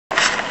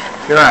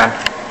You're on.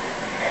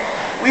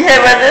 We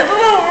have a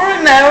little over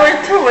an hour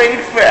to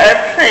wait for our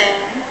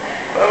plane.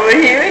 But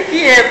we're here at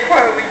the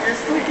airport. We're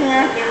just looking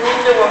out the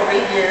window over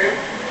here.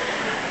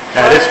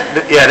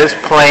 This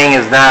plane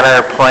is not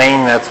our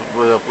plane. It's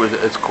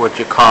what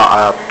you call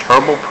a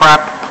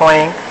turboprop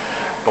plane.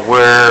 But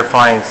we're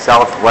flying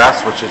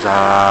Southwest, which is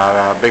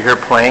a bigger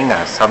plane,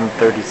 a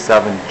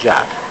 737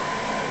 jet.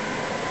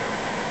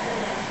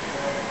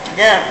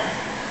 Yeah.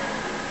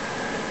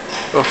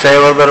 We'll say a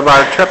little bit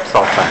about our trip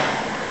so far.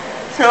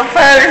 So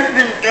far it's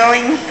been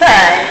going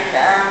fine.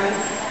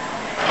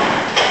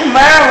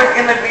 Tomorrow is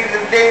going to be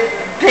the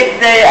big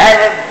day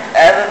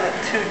out of the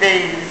 2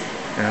 days.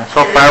 Yeah,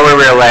 so far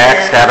we're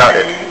relaxed,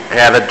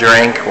 had a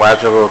drink,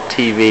 watched a little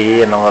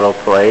TV in a little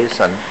place,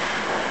 and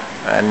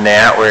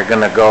that we're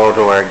going to go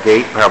to our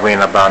gate probably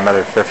in about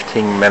another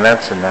 15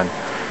 minutes and then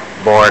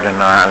board in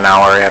an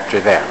hour after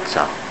that.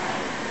 So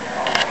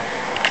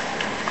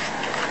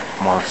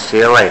we'll see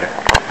you later.